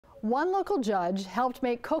One local judge helped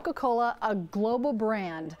make Coca Cola a global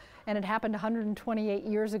brand, and it happened 128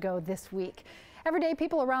 years ago this week. Every day,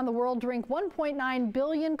 people around the world drink 1.9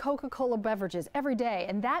 billion Coca Cola beverages every day,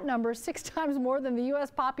 and that number is 6 times more than the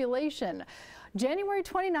U.S. population. January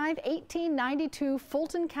 29, 1892,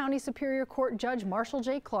 Fulton County Superior Court Judge Marshall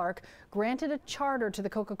J. Clark granted a charter to the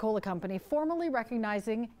Coca Cola Company, formally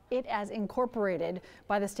recognizing it as incorporated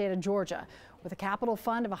by the state of Georgia, with a capital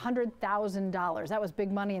fund of $100,000. That was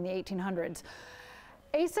big money in the 1800s.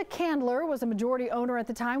 Asa Candler was a majority owner at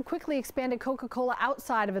the time, quickly expanded Coca-Cola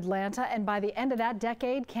outside of Atlanta, and by the end of that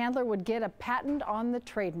decade, Candler would get a patent on the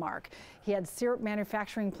trademark. He had syrup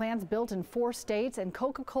manufacturing plants built in 4 states, and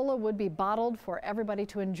Coca-Cola would be bottled for everybody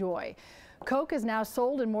to enjoy. Coke is now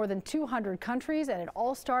sold in more than 200 countries, and it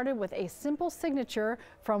all started with a simple signature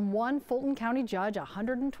from one Fulton County judge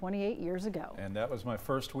 128 years ago. And that was my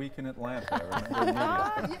first week in Atlanta. I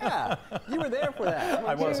remember Yeah, you were there for that.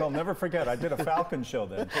 I was. I'll never forget. I did a Falcon show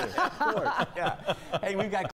then, too. Of course, yeah. Hey, we've got